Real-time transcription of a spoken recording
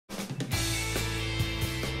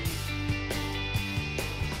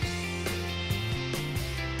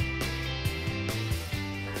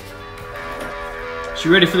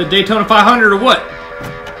You ready for the Daytona 500 or what?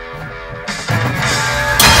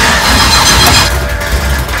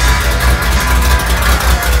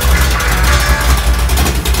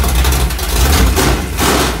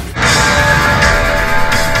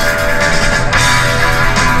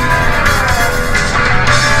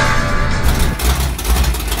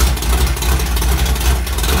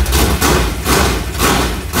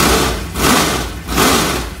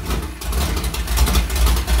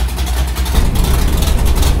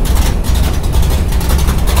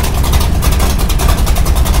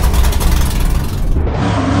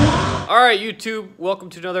 Alright YouTube, welcome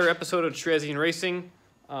to another episode of Trezzy Racing.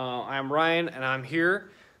 I'm Ryan and I'm here.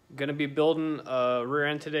 Gonna be building a rear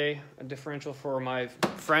end today, a differential for my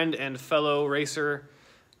friend and fellow racer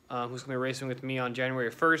who's gonna be racing with me on January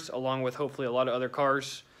 1st, along with hopefully a lot of other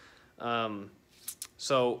cars.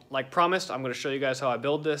 So like promised, I'm gonna show you guys how I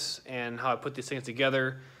build this and how I put these things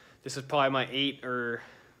together. This is probably my 8th or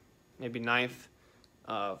maybe 9th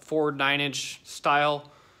Ford 9-inch style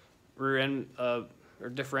rear end or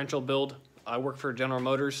differential build. I work for General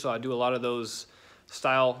Motors, so I do a lot of those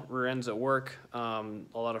style rear ends at work. A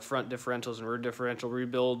lot of front differentials and rear differential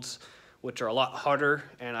rebuilds, which are a lot harder,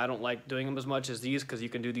 and I don't like doing them as much as these because you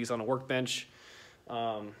can do these on a workbench,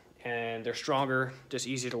 and they're stronger, just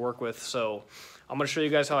easier to work with. So I'm going to show you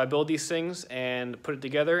guys how I build these things and put it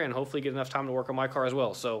together, and hopefully get enough time to work on my car as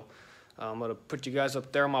well. So I'm going to put you guys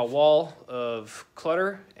up there on my wall of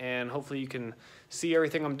clutter, and hopefully you can see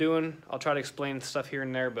everything I'm doing. I'll try to explain stuff here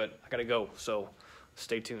and there, but I gotta go, so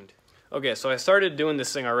stay tuned. Okay, so I started doing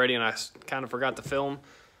this thing already and I kind of forgot to film.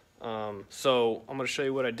 So I'm gonna show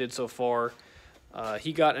you what I did so far.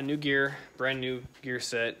 He got a new gear, brand new gear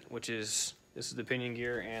set, which is, this is the pinion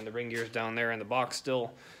gear and the ring gear's down there in the box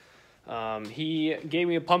still. He gave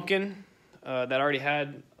me a pumpkin that already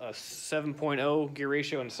had a 7.0 gear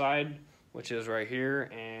ratio inside, which is right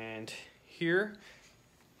here and here.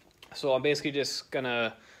 So I'm basically just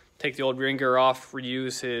gonna take the old ring gear off,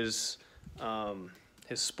 reuse his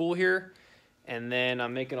spool here, and then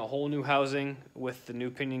I'm making a whole new housing with the new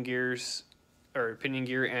pinion gears, or pinion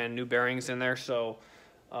gear and new bearings in there. So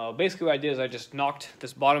basically what I did is I just knocked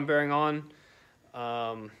this bottom bearing on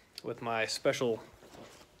with my special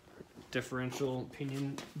differential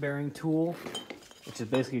pinion bearing tool, which is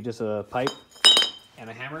basically just a pipe and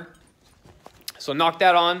a hammer. So knock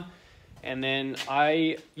that on. And then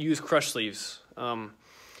I use crush sleeves.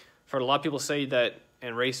 For a lot of people say that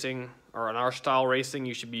in racing, or in our style racing,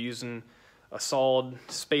 you should be using a solid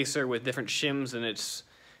spacer with different shims, and it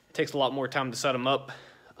takes a lot more time to set them up.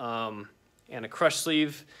 And a crush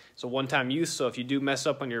sleeve is a one-time use, so if you do mess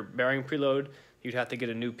up on your bearing preload, you'd have to get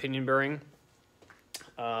a new pinion bearing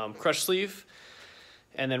crush sleeve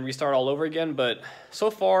and then restart all over again. But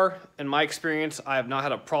so far, in my experience, I have not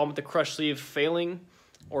had a problem with the crush sleeve failing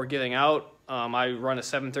or giving out. I run a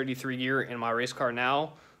 733 gear in my race car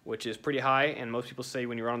now, which is pretty high, and most people say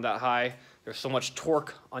when you run that high, there's so much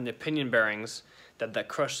torque on the pinion bearings that that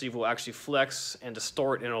crush sleeve will actually flex and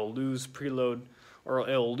distort, and it'll lose preload, or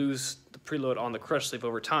it'll lose the preload on the crush sleeve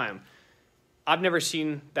over time. I've never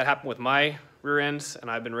seen that happen with my rear ends, and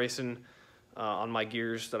I've been racing on my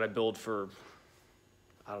gears that I build for,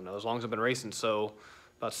 I don't know, as long as I've been racing, so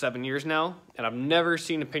about 7 years now, and I've never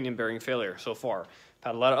seen a pinion bearing failure so far. I've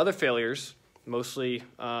had a lot of other failures, mostly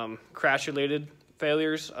crash-related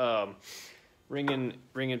failures, ring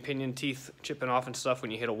and pinion teeth chipping off and stuff when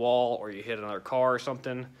you hit a wall or you hit another car or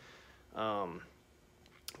something.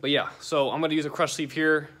 But yeah, so I'm going to use a crush sleeve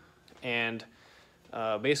here, and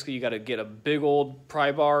basically you got to get a big old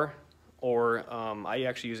pry bar, or I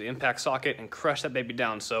actually use an impact socket and crush that baby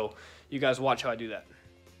down. So you guys watch how I do that.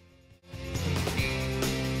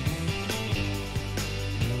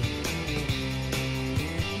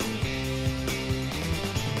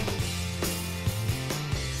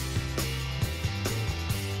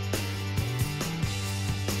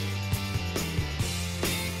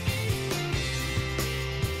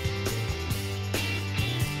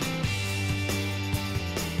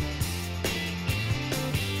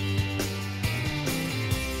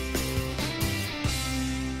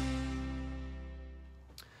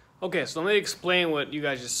 Okay, so let me explain what you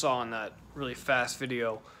guys just saw in that really fast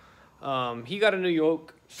video. He got a new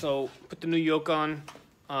yoke, so put the new yoke on,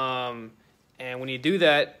 and when you do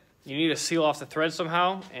that, you need to seal off the thread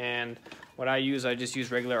somehow, and what I just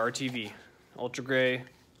use regular RTV, ultra gray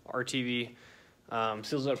RTV,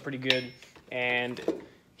 seals it up pretty good, and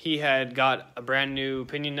he had got a brand new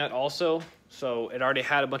pinion nut also, so it already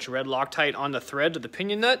had a bunch of red Loctite on the thread of the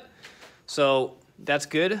pinion nut, so that's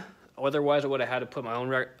good. Otherwise, I would have had to put my own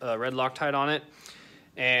red Loctite on it.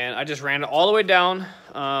 And I just ran it all the way down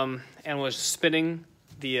and was spinning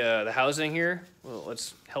the housing here. Well,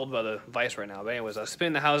 it's held by the vise right now. But anyways, I was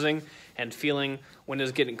spinning the housing and feeling when it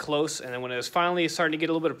was getting close, and then when it was finally starting to get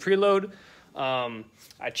a little bit of preload,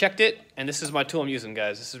 I checked it, and this is my tool I'm using,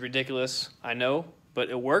 guys. This is ridiculous, I know, but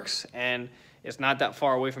it works, and it's not that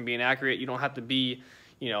far away from being accurate. You don't have to be,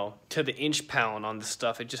 you know, to the inch pound on this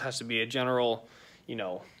stuff. It just has to be a general, you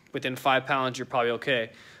know, within 5 pounds, you're probably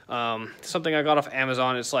okay. Something I got off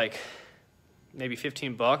Amazon, it's like maybe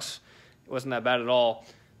 15 bucks. It wasn't that bad at all.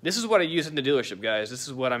 This is what I use in the dealership, guys. This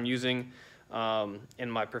is what I'm using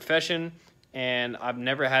in my profession, and I've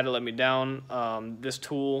never had it let me down. This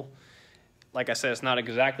tool, like I said, it's not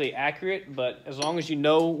exactly accurate, but as long as you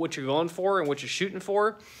know what you're going for and what you're shooting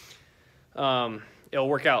for, it'll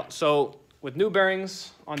work out. So with new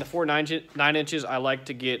bearings on the 9 inches, I like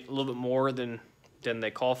to get a little bit more than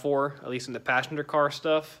they call for, at least in the passenger car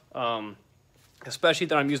stuff, especially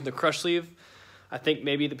that I'm using the crush sleeve. I think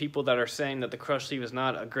maybe the people that are saying that the crush sleeve is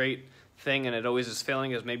not a great thing and it always is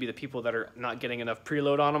failing is maybe the people that are not getting enough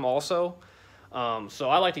preload on them also. So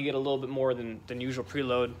I like to get a little bit more than usual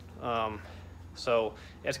preload. So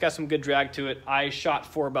it's got some good drag to it. I shot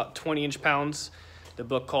for about 20 inch-pounds. The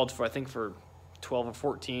book called for, I think, for 12 or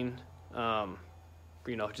 14,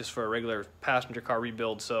 you know, just for a regular passenger car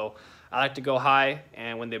rebuild. So I like to go high,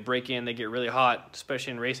 and when they break in, they get really hot,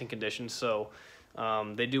 especially in racing conditions. So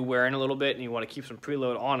they do wear in a little bit, and you want to keep some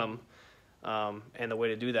preload on them. And the way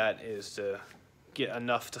to do that is to get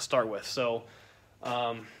enough to start with. So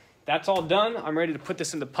that's all done. I'm ready to put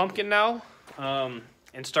this in the pumpkin now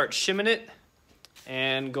and start shimming it.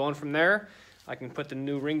 And going from there, I can put the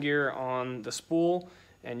new ring gear on the spool,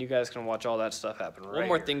 and you guys can watch all that stuff happen right One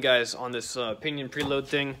more thing, guys, on this pinion preload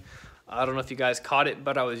thing. I don't know if you guys caught it,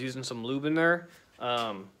 but I was using some lube in there.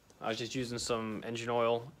 I was just using some engine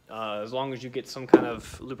oil. As long as you get some kind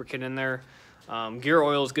of lubricant in there. Gear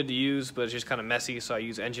oil is good to use, but it's just kind of messy, so I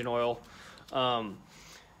use engine oil.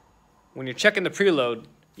 When you're checking the preload,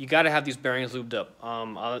 you got to have these bearings lubed up.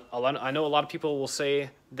 I know a lot of people will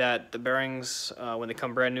say that the bearings, when they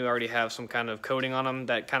come brand new, already have some kind of coating on them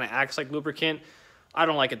that kind of acts like lubricant. I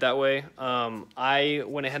don't like it that way. I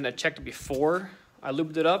went ahead and I checked it before I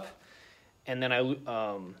lubed it up, and then I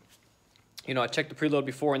checked the preload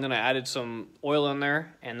before, and then I added some oil in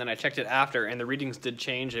there, and then I checked it after, and the readings did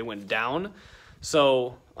change. It went down.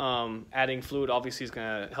 So adding fluid obviously is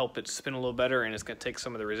going to help it spin a little better, and it's going to take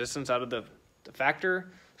some of the resistance out of the factor.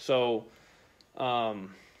 So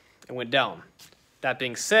it went down. That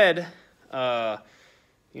being said,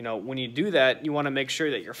 when you do that, you want to make sure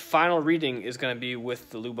that your final reading is going to be with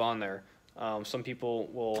the lube on there. Some people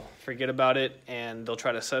will forget about it, and they'll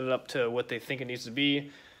try to set it up to what they think it needs to be.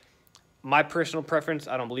 My personal preference,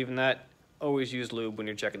 I don't believe in that. Always use lube when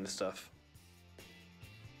you're checking this stuff.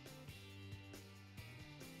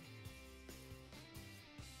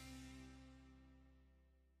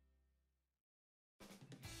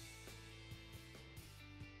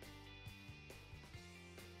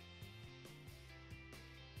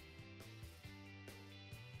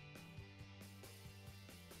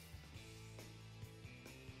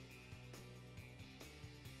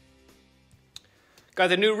 Got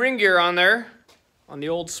the new ring gear on there, on the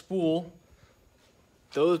old spool.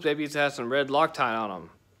 Those babies have some red Loctite on them.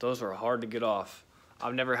 Those are hard to get off.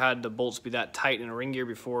 I've never had the bolts be that tight in a ring gear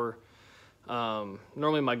before.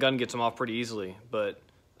 Normally my gun gets them off pretty easily, but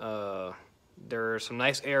there are some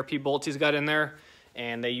nice ARP bolts he's got in there,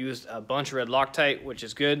 and they used a bunch of red Loctite, which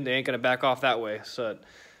is good. They ain't gonna back off that way. So,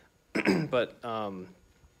 but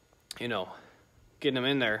getting them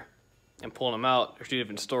in there and pulling them out are two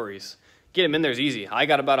different stories. Get them in there is easy. I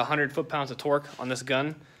got about 100 foot-pounds of torque on this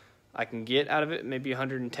gun. I can get out of it maybe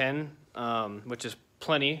 110, which is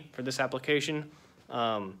plenty for this application.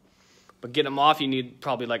 But getting them off, you need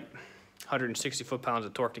probably like 160 foot-pounds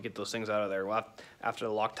of torque to get those things out of there. Well, after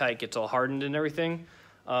the Loctite gets all hardened and everything.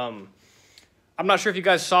 I'm not sure if you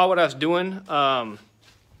guys saw what I was doing when I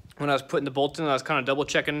was putting the bolts in. I was kind of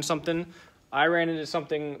double-checking something. I ran into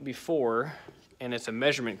something before, and it's a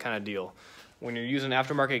measurement kind of deal. When you're using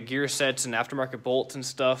aftermarket gear sets and aftermarket bolts and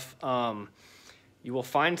stuff, you will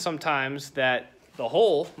find sometimes that the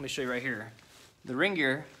hole, let me show you right here, the ring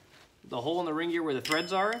gear, the hole in the ring gear where the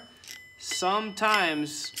threads are,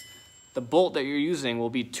 sometimes the bolt that you're using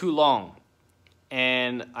will be too long.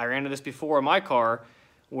 And I ran into this before in my car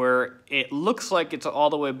where it looks like it's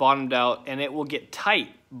all the way bottomed out and it will get tight,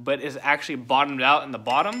 but is actually bottomed out in the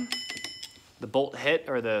bottom. The bolt head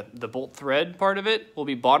or the bolt thread part of it will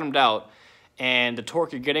be bottomed out. And the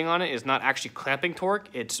torque you're getting on it is not actually clamping torque,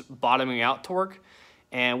 it's bottoming out torque.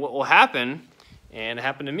 And what will happen, and it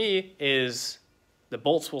happened to me, is the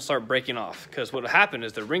bolts will start breaking off. Because what will happen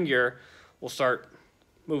is the ring gear will start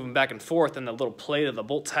moving back and forth in the little play that the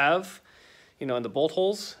bolts have, you know, in the bolt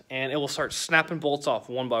holes, and it will start snapping bolts off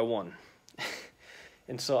one by one.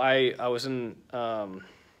 And so I was in a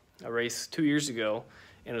race 2 years ago,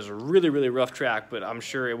 and it was a really, really rough track, but I'm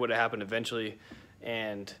sure it would have happened eventually.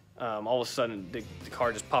 And all of a sudden, the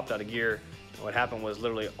car just popped out of gear. And what happened was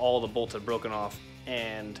literally all the bolts had broken off,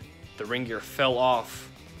 and the ring gear fell off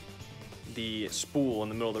the spool in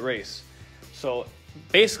the middle of the race. So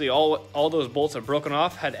basically, all those bolts had broken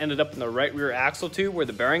off, had ended up in the right rear axle tube where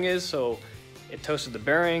the bearing is. So it toasted the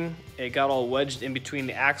bearing. It got all wedged in between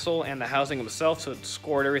the axle and the housing itself, so it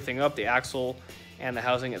scored everything up, the axle and the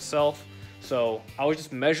housing itself. So I was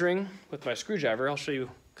just measuring with my screwdriver. I'll show you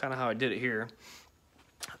kind of how I did it here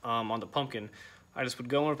on the pumpkin. I just would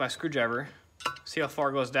go in with my screwdriver, see how far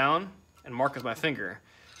it goes down, and mark with my finger.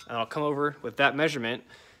 And I'll come over with that measurement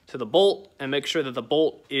to the bolt and make sure that the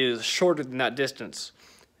bolt is shorter than that distance.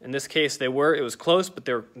 In this case, it was close, but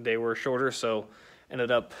they were shorter, so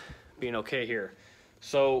ended up being okay here.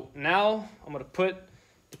 So now I'm gonna put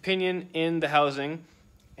the pinion in the housing,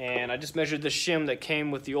 and I just measured the shim that came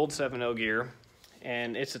with the old 7.0 gear,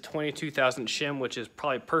 and it's a 22 thousandths shim, which is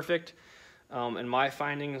probably perfect. In my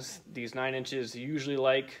findings, these 9 inches usually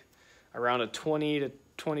like around a 20 to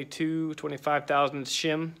 22, 25 thousandths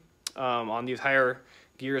shim on these higher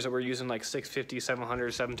gears that we're using, like 650,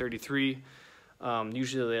 700, 733.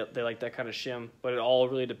 Usually they like that kind of shim, but it all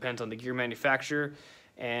really depends on the gear manufacturer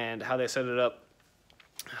and how they set it up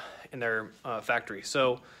in their factory.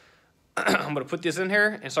 So I'm gonna put this in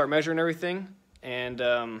here and start measuring everything, and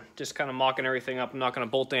just kind of mocking everything up. I'm not gonna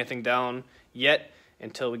bolt anything down yet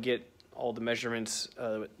until we get all the measurements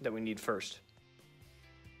that we need first.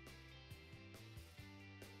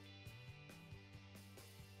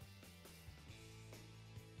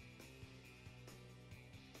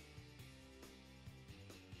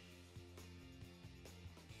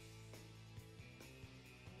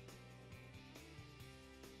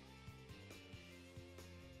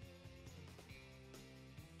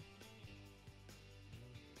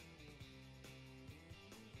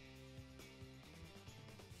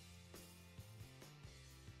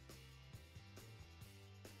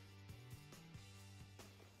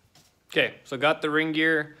 Okay, so got the ring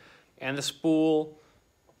gear and the spool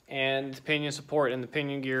and the pinion support and the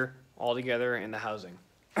pinion gear all together in the housing.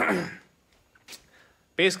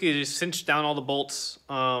 Basically, just cinched down all the bolts,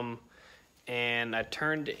 and I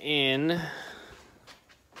turned in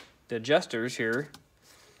the adjusters here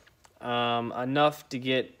enough to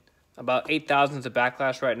get about 8 thousandths of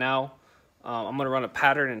backlash right now. I'm going to run a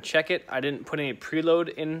pattern and check it. I didn't put any preload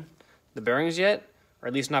in the bearings yet, or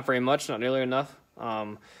at least not very much, not nearly enough.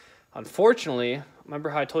 Unfortunately, remember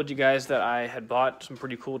how I told you guys that I had bought some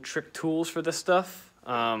pretty cool trick tools for this stuff?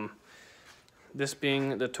 This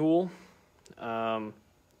being the tool.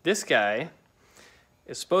 This guy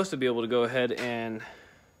is supposed to be able to go ahead and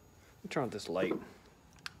turn on this light.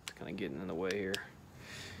 It's kind of getting in the way here.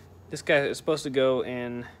 This guy is supposed to go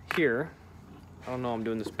in here. I don't know, I'm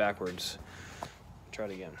doing this backwards. Try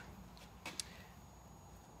it again.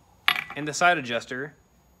 And the side adjuster,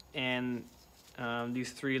 and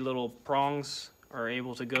these 3 little prongs are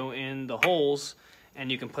able to go in the holes,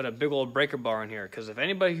 and you can put a big old breaker bar in here, because if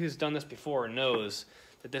anybody who's done this before knows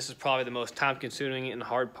that this is probably the most time consuming and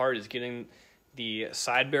hard part, is getting the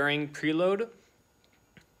side bearing preload,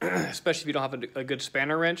 especially if you don't have a good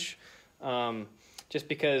spanner wrench. Just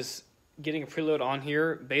because getting a preload on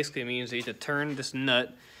here basically means that you have to turn this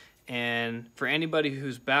nut, and for anybody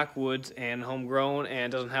who's backwoods and homegrown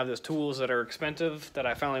and doesn't have those tools that are expensive that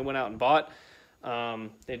I finally went out and bought,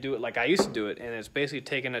 they do it like I used to do it, and it's basically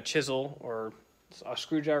taking a chisel or a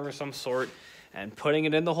screwdriver of some sort and putting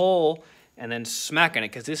it in the hole and then smacking it,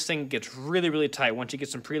 because this thing gets really, really tight once you get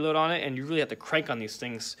some preload on it, and you really have to crank on these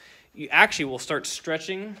things. You actually will start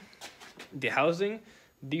stretching the housing.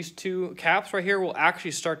 These 2 caps right here will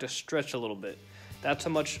actually start to stretch a little bit. That's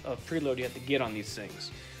how much of preload you have to get on these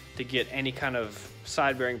things to get any kind of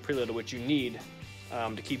side bearing preload, which you need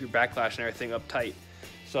to keep your backlash and everything up tight.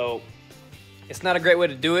 So it's not a great way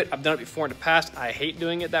to do it. I've done it before in the past. I hate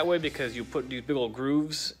doing it that way, because you put these big old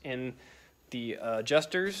grooves in the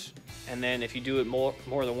adjusters, and then if you do it more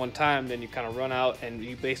than one time, then you kind of run out, and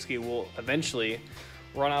you basically will eventually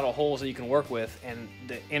run out of holes that you can work with, and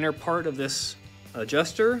the inner part of this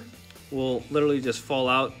adjuster will literally just fall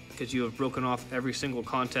out because you have broken off every single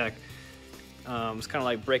contact. It's kind of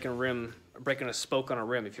like breaking a spoke on a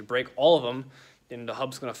rim. If you break all of them, then the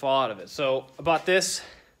hub's going to fall out of it. So about this,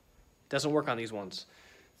 doesn't work on these ones.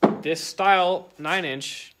 This style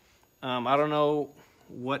 9-inch, I don't know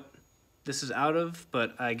what this is out of,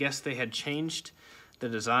 but I guess they had changed the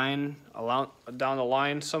design down the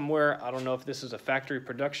line somewhere. I don't know if this is a factory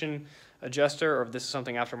production adjuster or if this is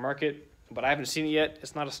something aftermarket, but I haven't seen it yet.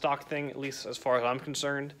 It's not a stock thing, at least as far as I'm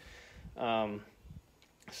concerned.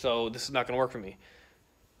 So this is not going to work for me.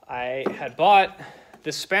 I had bought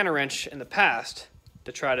this spanner wrench in the past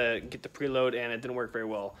to try to get the preload, and it didn't work very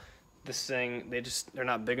well. This thing, they're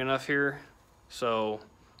not big enough here, so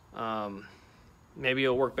maybe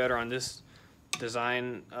it'll work better on this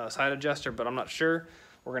design side adjuster, but I'm not sure.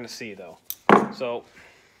 We're gonna see though. So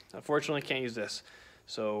unfortunately can't use this.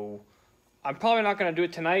 So I'm probably not gonna do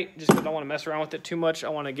it tonight just because I don't want to mess around with it too much. I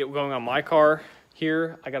want to get going on my car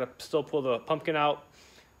here. I gotta still pull the pumpkin out,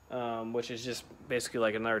 which is just basically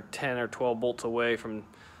like another 10 or 12 bolts away from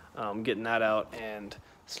getting that out and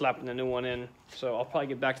slapping the new one in. So I'll probably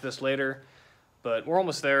get back to this later, but we're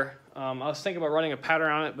almost there. I was thinking about running a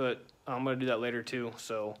pattern on it, but I'm gonna do that later too.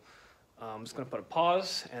 So I'm just gonna put a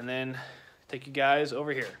pause and then take you guys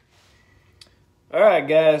over here. All right,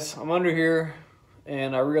 guys, I'm under here,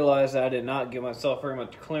 and I realized I did not give myself very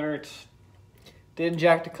much clearance. Didn't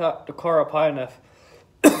jack the car up high enough.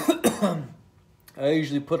 I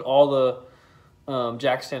usually put all the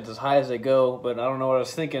jack stands as high as they go, but I don't know what I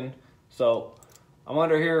was thinking. So I'm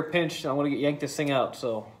under here pinched, and I'm gonna yank this thing out.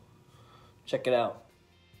 So check it out.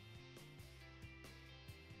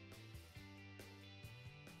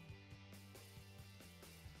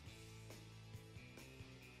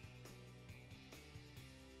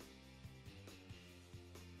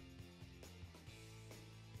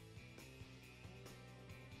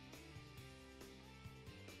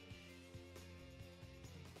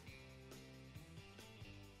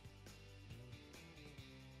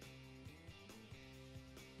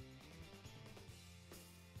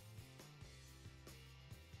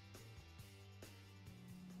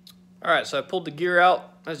 All right, so I pulled the gear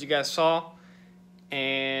out, as you guys saw,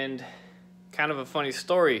 and kind of a funny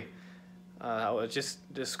story. I was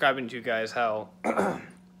just describing to you guys how I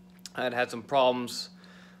had some problems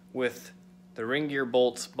with the ring gear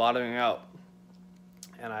bolts bottoming out,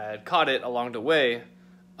 and I had caught it along the way.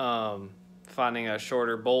 Finding a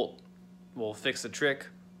shorter bolt will fix the trick.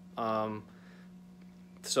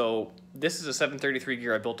 So this is a 733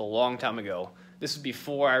 gear I built a long time ago. This is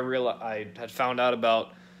before I had found out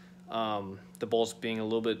about the bolts being a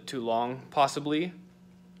little bit too long, possibly.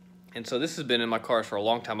 And so this has been in my cars for a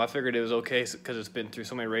long time. I figured it was okay because it's been through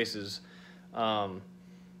so many races. I'd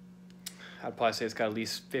probably say it's got at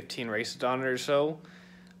least 15 races on it or so.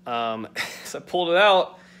 So I pulled it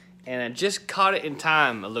out, and I just caught it in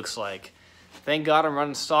time, it looks like. Thank God I'm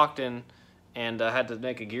running Stockton, and I had to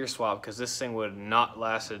make a gear swap because this thing would have not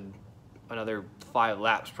lasted another 5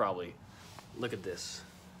 laps probably. Look at this.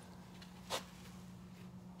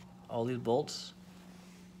 All these bolts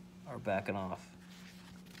are backing off.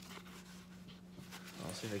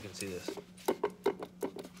 I'll see if I can see this.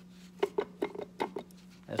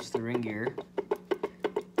 That's the ring gear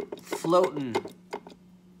floating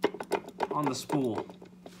on the spool.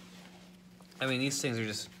 I mean, these things are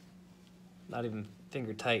just not even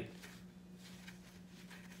finger tight.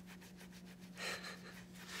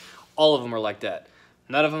 All of them are like that.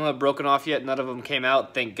 None of them have broken off yet. None of them came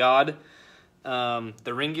out, thank God.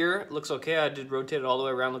 The ring gear looks okay. I did rotate it all the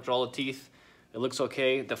way around, looked at all the teeth. It looks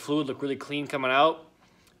okay. The fluid looked really clean coming out.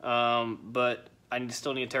 But I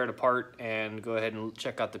still need to tear it apart and go ahead and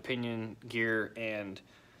check out the pinion gear and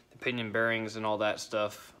the pinion bearings and all that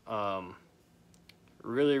stuff.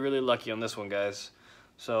 Really, really lucky on this one, guys.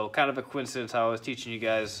 So kind of a coincidence how I was teaching you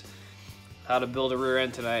guys how to build a rear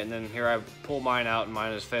end tonight, and then here I pull mine out and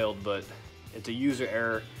mine has failed, but it's a user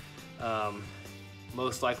error.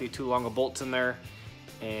 Most likely too long of bolts in there,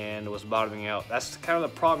 and it was bottoming out. That's kind of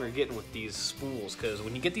the problem you're getting with these spools, because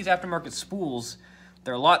when you get these aftermarket spools,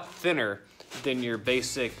 they're a lot thinner than your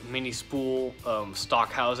basic mini spool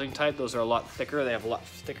stock housing type. Those are a lot thicker. They have a lot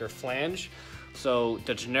thicker flange. So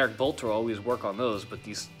the generic bolts will always work on those, but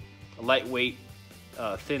these lightweight,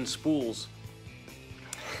 thin spools,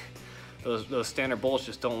 those standard bolts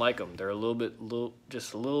just don't like them. They're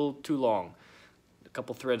just a little too long, a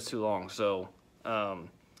couple threads too long. So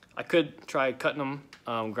I could try cutting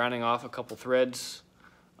them, grinding off a couple threads,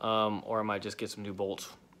 or I might just get some new bolts,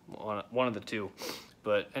 one of the two.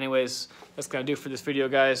 But anyways, that's gonna do it for this video,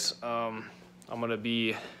 guys. I'm gonna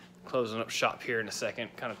be closing up shop here in a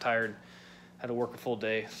second. Kind of tired, had to work a full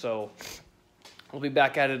day, so we'll be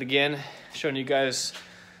back at it again, showing you guys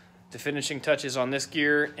the finishing touches on this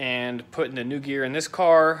gear and putting the new gear in this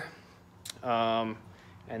car. And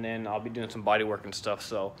then I'll be doing some body work and stuff.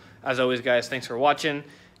 So as always, guys, thanks for watching, and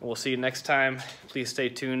we'll see you next time. Please stay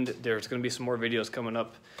tuned. There's gonna be some more videos coming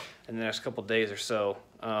up in the next couple days or so.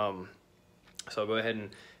 So go ahead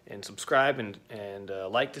and subscribe and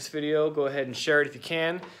like this video. Go ahead and share it if you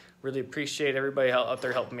can. Really appreciate everybody out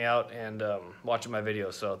there helping me out and watching my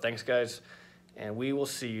videos. So thanks, guys, and we will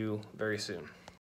see you very soon.